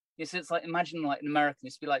 Yeah, so it's like, imagine like in America,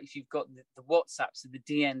 it's be like if you've got the WhatsApps of the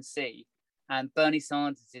DNC and Bernie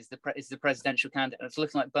Sanders is the presidential candidate, and it's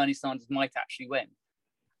looking like Bernie Sanders might actually win.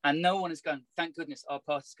 And no one is going, thank goodness our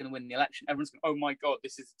party's going to win the election. Everyone's going, oh my God,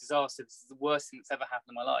 this is a disaster. This is the worst thing that's ever happened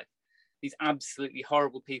in my life. these absolutely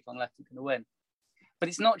horrible people on the left are going to win. But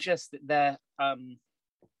it's not just that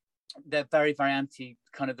they're very, very anti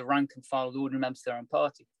kind of the rank and file, the ordinary members of their own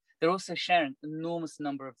party. They're also sharing an enormous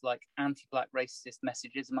number of like anti-black racist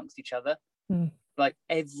messages amongst each other. Like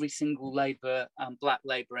every single Labour, black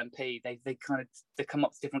Labour MP, they come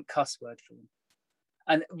up with different cuss words for them,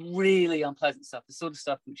 and really unpleasant stuff. The sort of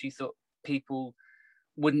stuff which you thought people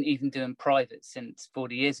wouldn't even do in private since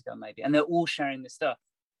 40 years ago, maybe. And they're all sharing this stuff.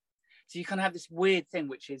 So you kind of have this weird thing,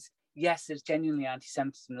 which is, yes, there's genuinely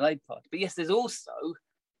anti-Semitism in the Labour Party, but yes, there's also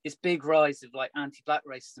this big rise of like anti-black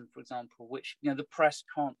racism, for example, which, you know, the press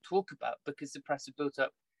can't talk about because the press have built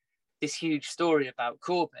up this huge story about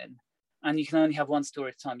Corbyn, and you can only have one story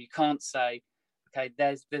at a time. You can't say, okay,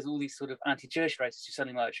 there's all these sort of anti-Jewish racists who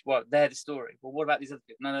suddenly emerge. Well, they're the story. Well, what about these other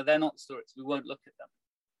people? No, they're not the story, so we won't look at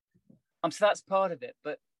them. So that's part of it.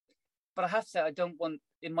 But I have to say, I don't want,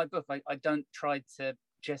 in my book, I don't try to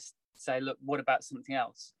just say, look, what about something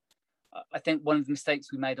else? I think one of the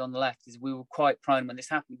mistakes we made on the left is we were quite prone when this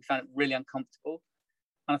happened. We found it really uncomfortable.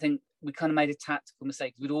 And I think we kind of made a tactical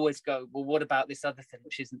mistake. We'd always go, well, what about this other thing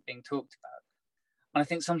which isn't being talked about? And I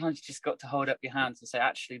think sometimes you just got to hold up your hands and say,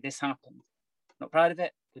 actually, this happened. Not proud of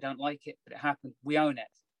it. We don't like it, but it happened. We own it.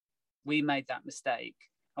 We made that mistake,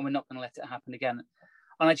 and we're not going to let it happen again.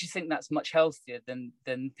 And I just think that's much healthier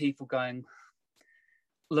than people going,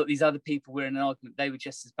 look, these other people were in an argument, they were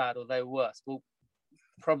just as bad or they were worse. Well,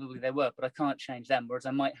 probably they were, but I can't change them, whereas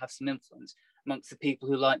I might have some influence amongst the people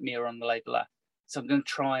who, like me, are on the Labour left. So I'm going to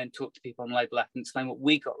try and talk to people on the Labour left and explain what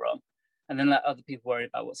we got wrong, and then let other people worry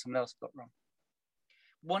about what someone else got wrong.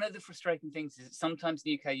 One of the frustrating things is that sometimes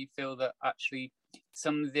in the UK you feel that actually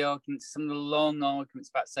some of the arguments, some of the long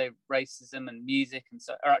arguments about, say, racism and music and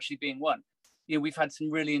so, are actually being won. You know, we've had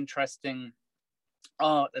some really interesting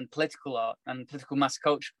art and political mass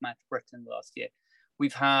culture come out of Britain last year.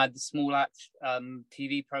 We've had the Small Act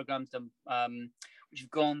TV programmes which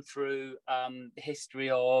have gone through the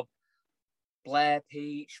history of Blair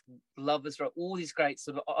Peach, Lovers Rock, all these great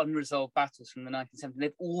sort of unresolved battles from the 1970s.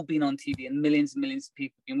 They've all been on TV and millions of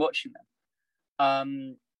people have been watching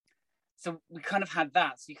them. So we kind of had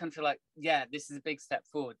that. So you kind of feel like, yeah, this is a big step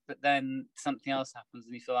forward. But then something else happens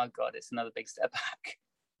and you feel, oh God, it's another big step back.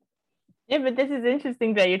 Yeah, but this is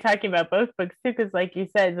interesting that you're talking about both books too, because like you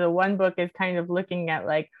said, the one book is kind of looking at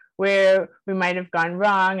like where we might have gone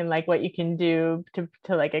wrong and like what you can do to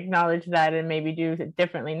like acknowledge that and maybe do it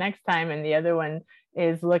differently next time. And the other one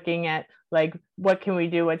is looking at like, what can we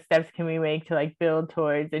do? What steps can we make to like build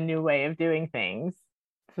towards a new way of doing things?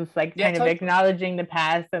 So it's like kind of acknowledging the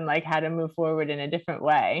past and like how to move forward in a different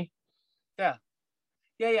way. Yeah.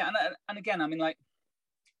 And again, I mean,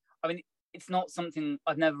 it's not something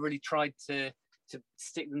I've never really tried to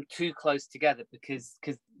stick them too close together because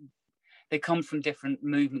they come from different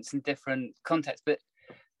movements and different contexts. But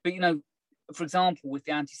you know, for example, with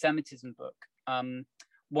the anti-Semitism book,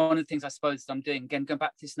 one of the things I suppose I'm doing, again, going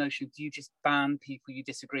back to this notion of, do you just ban people you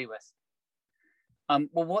disagree with?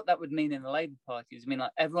 Well, what that would mean in the Labour Party is,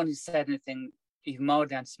 like everyone who said anything even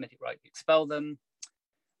mildly anti-Semitic, right, you expel them.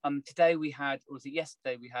 Today we had, or was it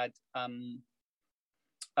yesterday, we had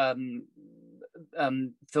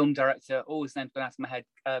film director, all his name's gone out of my head,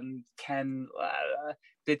 Ken,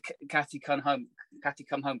 did Cathy Come Home,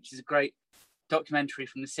 which is a great documentary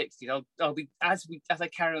from the 60s. I'll be, as I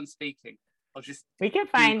carry on speaking, I'll just... We can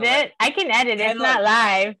find it. I can edit it. It's not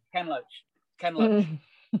live. Ken Loach.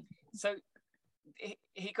 So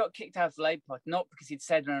he got kicked out of the Labour Party, not because he'd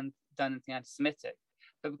said or done anything anti-Semitic,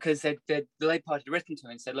 but because the Labour Party had written to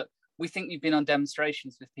him and said, look, we think you've been on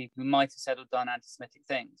demonstrations with people who might have said or done anti-Semitic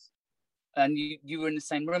things. And you were in the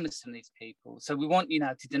same room as some of these people. So we want you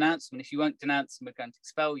now to denounce them. And if you won't denounce them, we're going to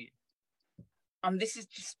expel you. And this is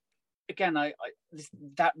just, again,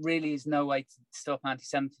 that really is no way to stop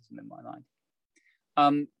anti-Semitism in my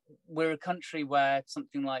mind. We're a country where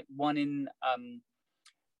something like one in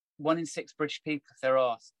 6 British people, if they're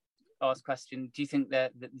asked question, do you think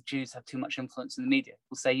that the Jews have too much influence in the media,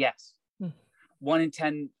 will say yes. 1 in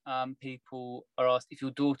 10 people are asked, if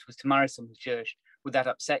your daughter was to marry someone who's Jewish, would that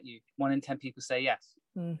upset you? 1 in 10 people say yes.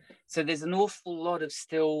 So there's an awful lot of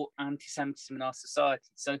still anti-Semitism in our society.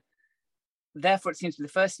 So therefore, it seems to me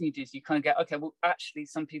the first thing you do is you kind of get, okay, well, actually,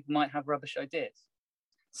 some people might have rubbish ideas.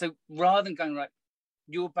 So rather than going, right,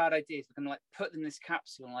 your bad ideas, we're going to like put them in this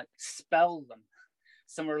capsule and like expel them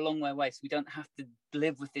somewhere along their way so we don't have to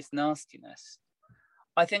live with this nastiness.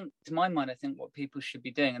 I think, to my mind, what people should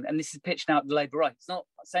be doing, and this is pitched out the Labour right. It's not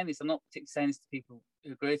saying this, I'm not particularly saying this to people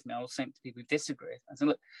who agree with me, I'm also saying it to people who disagree. I say,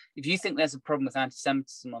 look, if you think there's a problem with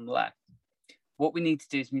anti-Semitism on the left, what we need to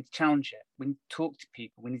do is we need to challenge it. We need to talk to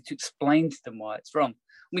people. We need to explain to them why it's wrong.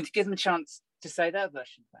 We give them a chance to say their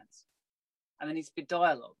version of events. And there needs to be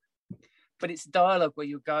dialogue. But it's dialogue where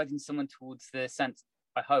you're guiding someone towards the sense,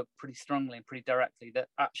 I hope, pretty strongly and pretty directly, that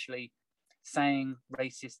actually saying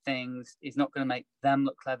racist things is not going to make them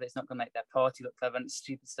look clever. It's not going to make their party look clever, and it's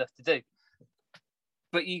stupid stuff to do.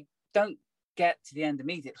 But you don't get to the end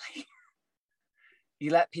immediately.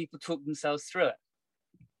 You let people talk themselves through it.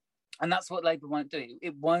 And that's what Labour won't do.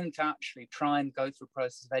 It won't actually try and go through a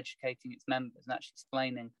process of educating its members and actually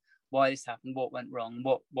explaining why this happened, what went wrong,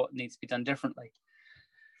 what needs to be done differently.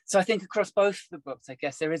 So I think across both the books, I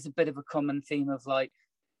guess there is a bit of a common theme of like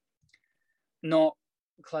not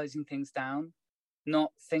closing things down,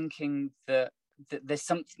 not thinking that there's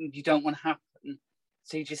something you don't want to happen.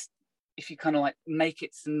 So you just, if you kind of like make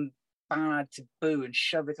it some bad taboo and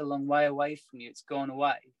shove it a long way away from you, it's gone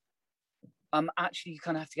away. Actually, you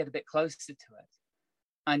kind of have to get a bit closer to it,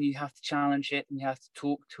 and you have to challenge it, and you have to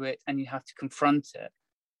talk to it, and you have to confront it,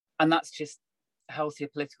 and that's just a healthier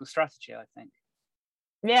political strategy, I think.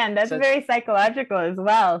 Yeah, and that's very psychological as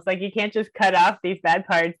well. It's like you can't just cut off these bad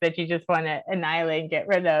parts that you just want to annihilate and get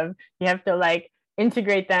rid of. You have to like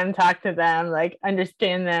integrate them, talk to them, like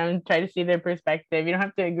understand them, try to see their perspective. You don't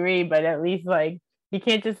have to agree, but at least like you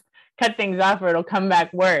can't just cut things off or it'll come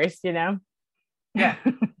back worse, you know? Yeah.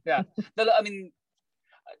 I mean,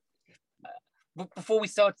 before we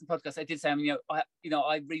started the podcast, I did say, I mean,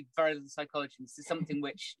 I read very little psychology. This is something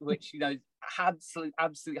which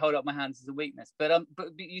absolutely hold up my hands as a weakness. But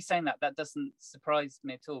you saying that doesn't surprise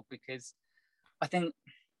me at all, because I think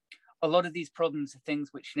a lot of these problems are things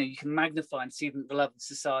which you can magnify and see them at the level of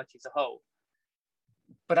society as a whole,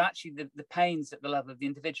 but actually the pain's at the level of the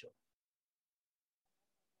individual.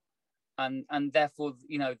 And therefore,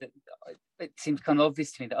 that it seems kind of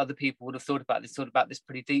obvious to me that other people would have thought about this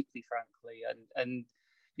pretty deeply, frankly. And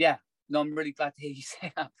yeah, no, I'm really glad to hear you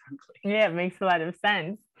say that, frankly. Yeah, it makes a lot of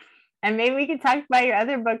sense. And maybe we could talk about your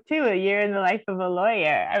other book too, A Year in the Life of a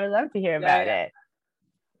Lawyer. I would love to hear about it.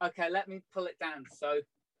 Okay, let me pull it down. So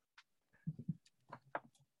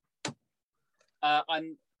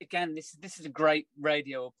this is a great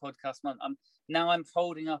radio or podcast month. I'm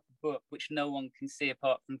holding up a book which no one can see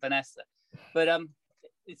apart from Vanessa, but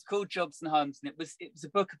it's called Jobs and Homes, and it was a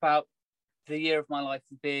book about the year of my life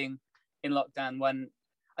of being in lockdown. When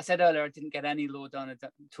I said earlier I didn't get any law done at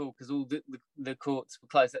all because all the courts were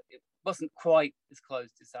closed. It wasn't quite as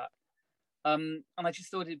closed as that, and I just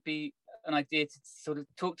thought it'd be an idea to sort of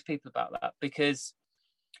talk to people about that, because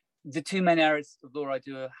the two main areas of law I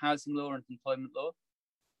do are housing law and employment law.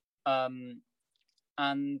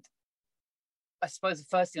 And I suppose the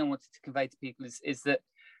first thing I wanted to convey to people is that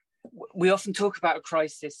we often talk about a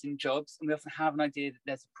crisis in jobs, and we often have an idea that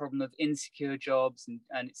there's a problem of insecure jobs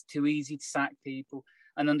and it's too easy to sack people.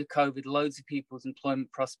 And under COVID, loads of people's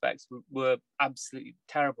employment prospects were absolutely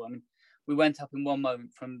terrible. I mean, we went up in one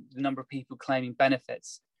moment from the number of people claiming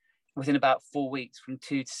benefits within about 4 weeks from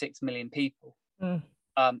 2 to 6 million people.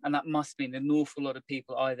 And that must mean an awful lot of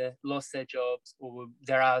people either lost their jobs or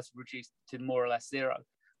their hours were reduced to more or less zero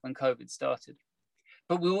when COVID started.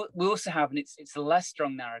 But we also have, and it's a less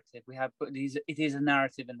strong narrative, but it is a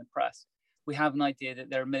narrative in the press. We have an idea that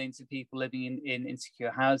there are millions of people living in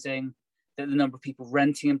insecure housing, that the number of people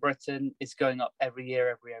renting in Britain is going up every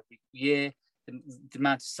year. The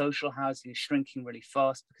amount of social housing is shrinking really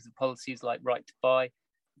fast because of policies like Right to Buy,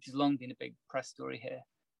 which has long been a big press story here.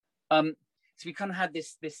 So we kind of had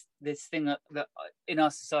this thing that in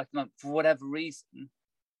our society, for whatever reason,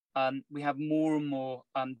 we have more and more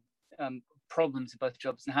problems in both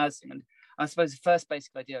jobs and housing. And I suppose the first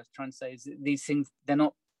basic idea I was trying to say is that these things, they're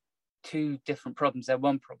not two different problems, they're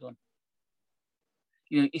one problem.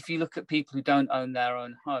 If you look at people who don't own their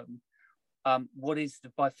own home, what is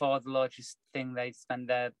by far the largest thing they spend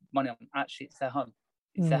their money on? Actually, it's their home,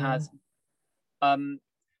 it's their housing.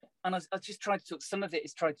 And I was just trying to talk, some of it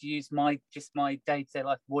is trying to use my day-to-day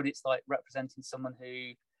life, what it's like representing someone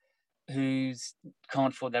who's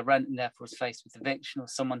can't afford their rent and therefore is faced with eviction, or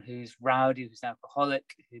someone who's rowdy, who's an alcoholic,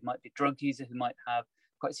 who might be a drug user, who might have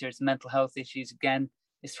quite serious mental health issues, again,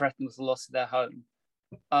 is threatened with the loss of their home.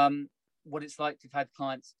 What it's like to have had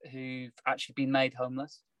clients who've actually been made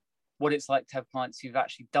homeless, what it's like to have clients who've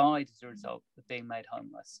actually died as a result of being made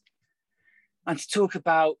homeless. And to talk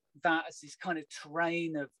about that as this kind of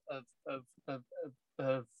terrain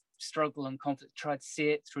of struggle and conflict, try to see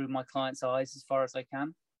it through my clients' eyes as far as I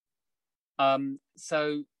can. But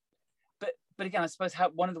again, I suppose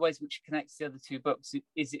one of the ways which connects the other two books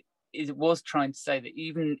is it was trying to say that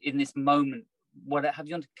even in this moment, have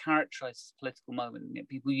you want to characterize this political moment?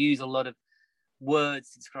 People use a lot of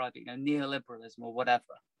words to describe it, neoliberalism or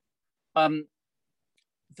whatever.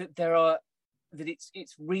 That there are that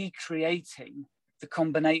it's recreating the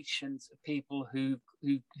combinations of people who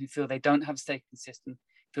feel they don't have a stake in the system,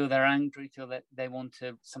 feel they're angry, feel that they want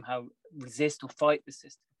to somehow resist or fight the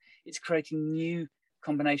system. It's creating new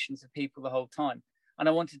combinations of people the whole time. And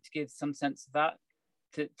I wanted to give some sense of that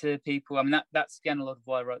to people. I mean, that's again a lot of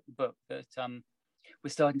why I wrote the book, that we're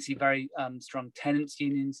starting to see very strong tenants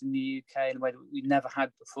unions in the UK in a way that we've never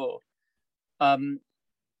had before. And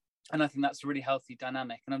I think that's a really healthy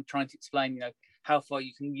dynamic. And I'm trying to explain, how far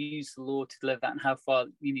you can use the law to deliver that and how far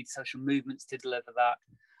you need social movements to deliver that.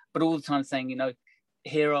 But all the time saying,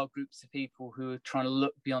 here are groups of people who are trying to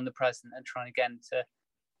look beyond the present and trying again to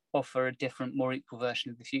offer a different, more equal version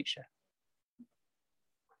of the future.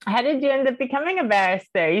 How did you end up becoming a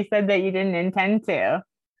barrister? You said that you didn't intend to.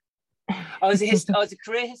 I was a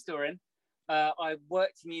career historian. I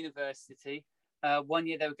worked in university. 1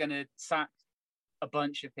 year they were going to sack a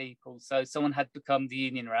bunch of people. So someone had become the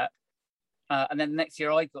union rep. And then the next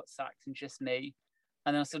year I got sacked and just me.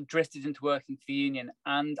 And then I sort of drifted into working for the union.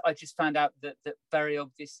 And I just found out that very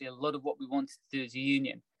obviously a lot of what we wanted to do as a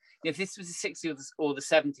union, if this was the 60s or the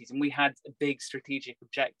 70s and we had a big strategic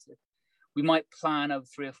objective, we might plan over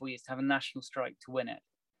 3 or 4 years to have a national strike to win it.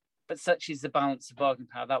 But such is the balance of bargaining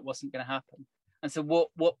power, that wasn't going to happen. And so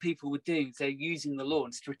what people were doing is they're using the law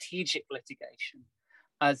and strategic litigation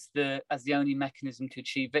as the only mechanism to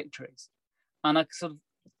achieve victories. And I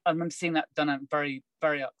remember seeing that done out very,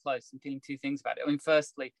 very up close and feeling two things about it. I mean,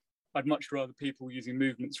 firstly, I'd much rather people using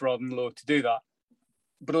movements rather than law to do that.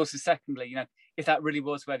 But also secondly, if that really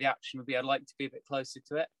was where the action would be, I'd like to be a bit closer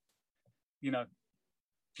to it.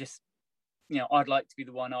 I'd like to be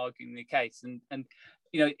the one arguing the case. And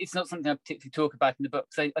it's not something I particularly talk about in the book.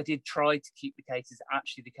 So I did try to keep the cases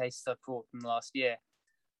actually the cases I fought from the last year.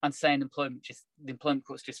 And saying the employment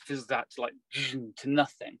courts just fizzled out to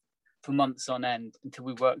nothing for months on end until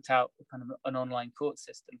we worked out kind of an online court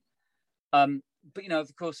system. But over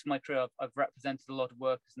the course of my career, I've represented a lot of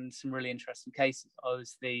workers in some really interesting cases. I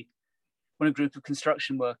was when a group of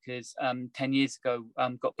construction workers 10 years ago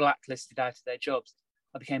got blacklisted out of their jobs,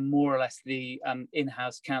 I became more or less the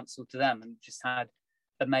in-house counsel to them and just had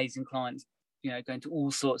amazing clients, going to all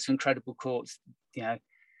sorts of incredible courts,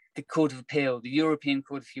 the Court of Appeal, the European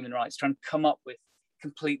Court of Human Rights, trying to come up with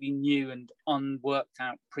completely new and unworked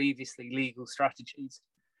out previously legal strategies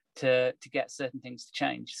to get certain things to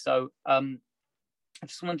change. So I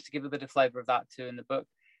just wanted to give a bit of flavour of that too in the book,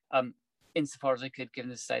 insofar as I could,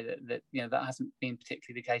 given to say that that hasn't been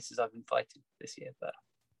particularly the cases I've been fighting this year. But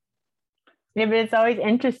it's always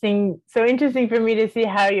interesting. So interesting for me to see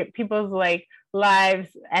how people's lives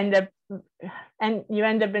end up, and you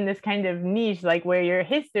end up in this kind of niche, where your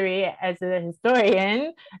history as a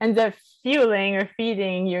historian ends up fueling or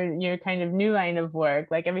feeding your kind of new line of work.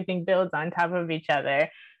 Everything builds on top of each other.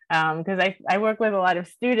 Because I work with a lot of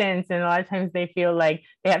students, and a lot of times they feel like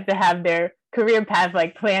they have to have their career path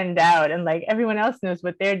planned out, and everyone else knows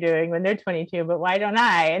what they're doing when they're 22, but why don't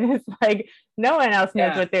I? And it's no one else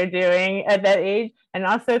knows what they're doing at that age. And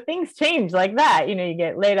also things change like that. You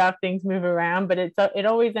get laid off, things move around, but it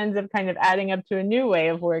always ends up kind of adding up to a new way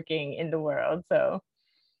of working in the world. So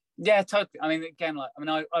yeah, totally. I mean, again, I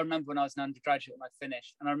remember when I was an undergraduate and I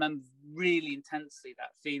finished, and I remember really intensely that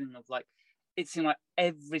feeling of it seemed like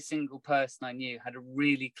every single person I knew had a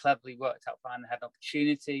really cleverly worked out plan. They had an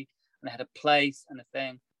opportunity and they had a place and a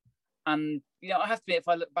thing. And, I have to admit, if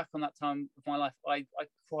I look back on that time of my life, I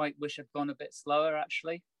quite wish I'd gone a bit slower,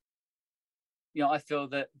 actually. I feel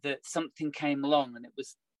that something came along and it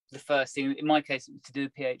was the first thing. In my case, it was to do a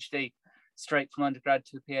PhD, straight from undergrad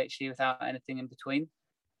to a PhD without anything in between.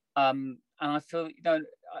 And I feel,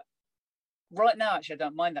 right now, actually, I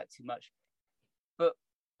don't mind that too much. But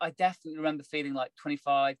I definitely remember feeling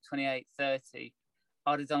 25, 28, 30.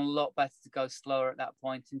 I'd have done a lot better to go slower at that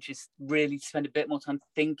point and just really spend a bit more time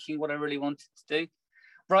thinking what I really wanted to do.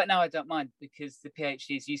 Right now, I don't mind because the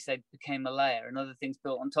PhD, as you said, became a layer and other things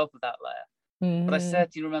built on top of that layer. Mm-hmm. But I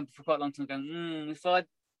certainly remember for quite a long time going, if I'd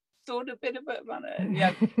thought a bit about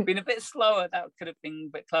it, been a bit slower, that could have been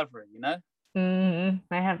a bit cleverer, Mm-hmm.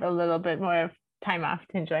 I have a little bit more of time off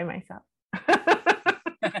to enjoy myself.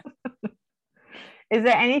 Is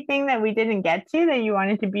there anything that we didn't get to that you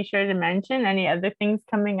wanted to be sure to mention? Any other things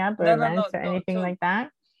coming up or events or anything like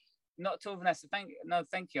that? Not at all, Vanessa. Thank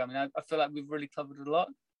you. I mean, I feel like we've really covered a lot.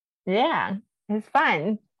 Yeah, it's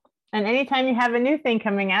fun. And anytime you have a new thing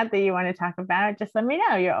coming out that you want to talk about, just let me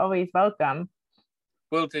know. You're always welcome.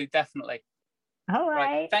 Will do, definitely. All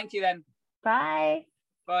right. Thank you then. Bye.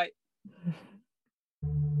 Bye.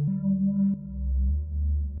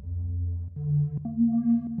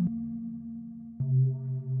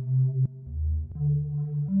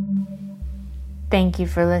 Thank you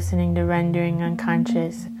for listening to Rendering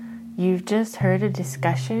Unconscious. You've just heard a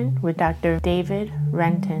discussion with Dr. David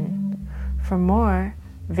Renton. For more,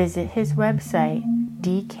 visit his website,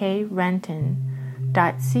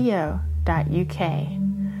 dkrenton.co.uk,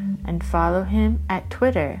 and follow him at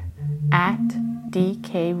Twitter at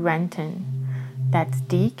dkrenton. That's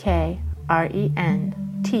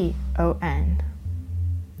DKRENTON.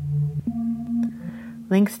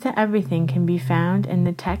 Links to everything can be found in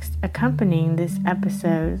the text accompanying this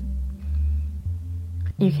episode.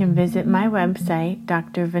 You can visit my website,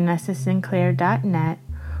 drvanessasinclair.net,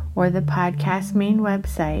 or the podcast main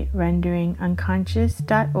website,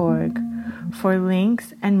 renderingunconscious.org, for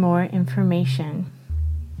links and more information.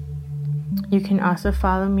 You can also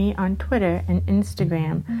follow me on Twitter and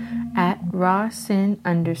Instagram at rawsin_.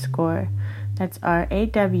 That's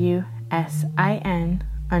RAWSIN_.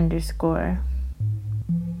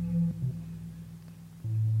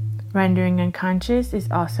 Rendering Unconscious is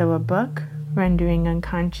also a book, Rendering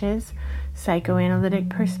Unconscious, Psychoanalytic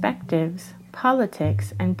Perspectives,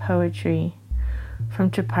 Politics, and Poetry, from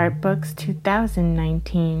Trapart Books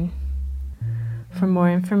 2019. For more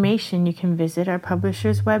information, you can visit our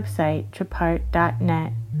publisher's website,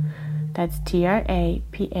 trapart.net. That's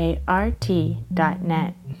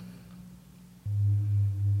TRAPART.net.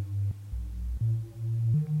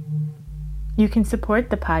 You can support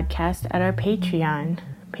the podcast at our Patreon,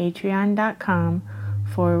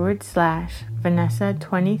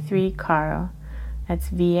 patreon.com/Vanessa23Carl. That's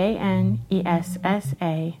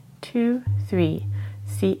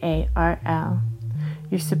VANESSA23CARL.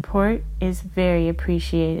 Your support is very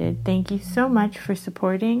appreciated. Thank you so much for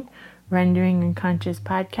supporting Rendering Unconscious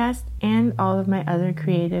podcast and all of my other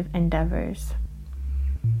creative endeavors.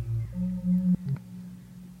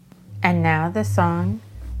 And now the song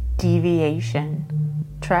Deviation.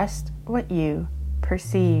 Trust what you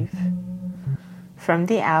perceive. From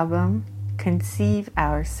the album Conceive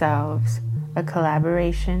Ourselves, a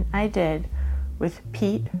collaboration I did with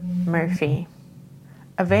Pete Murphy.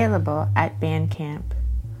 Available at Bandcamp.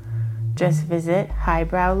 Just visit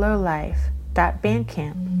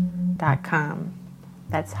highbrowlowlife.bandcamp.com.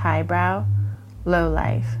 That's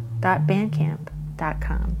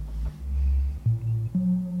highbrowlowlife.bandcamp.com.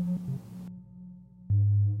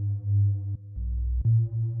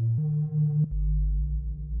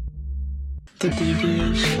 The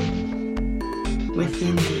deviation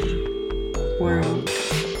within the world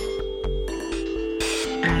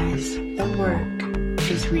as the work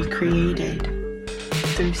is recreated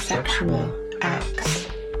through sexual acts,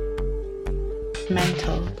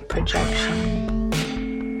 mental projection.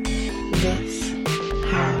 This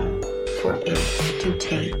how for it to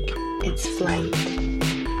take its flight,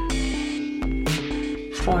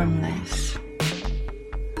 formless,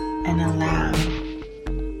 and allow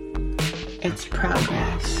its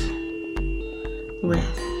progress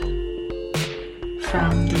with,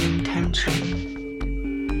 from the intention,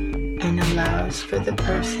 and allows for the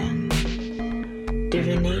person.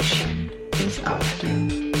 Divination is often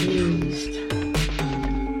used.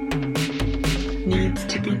 Needs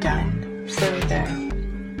to be done further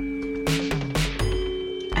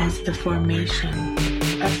as the formation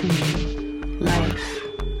of new life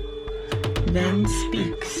then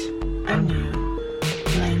speaks a new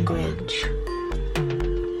language.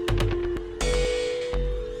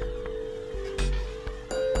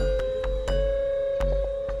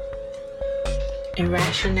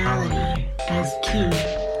 Irrationality as key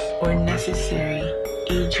or necessary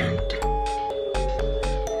agent.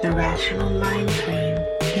 The rational mind frame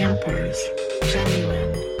hampers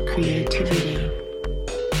genuine creativity.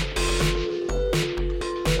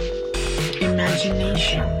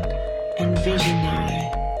 Imagination and visionary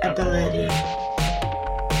ability.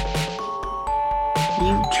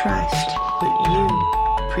 You trust what you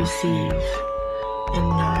perceive and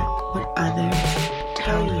not what others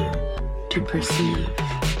tell you to perceive.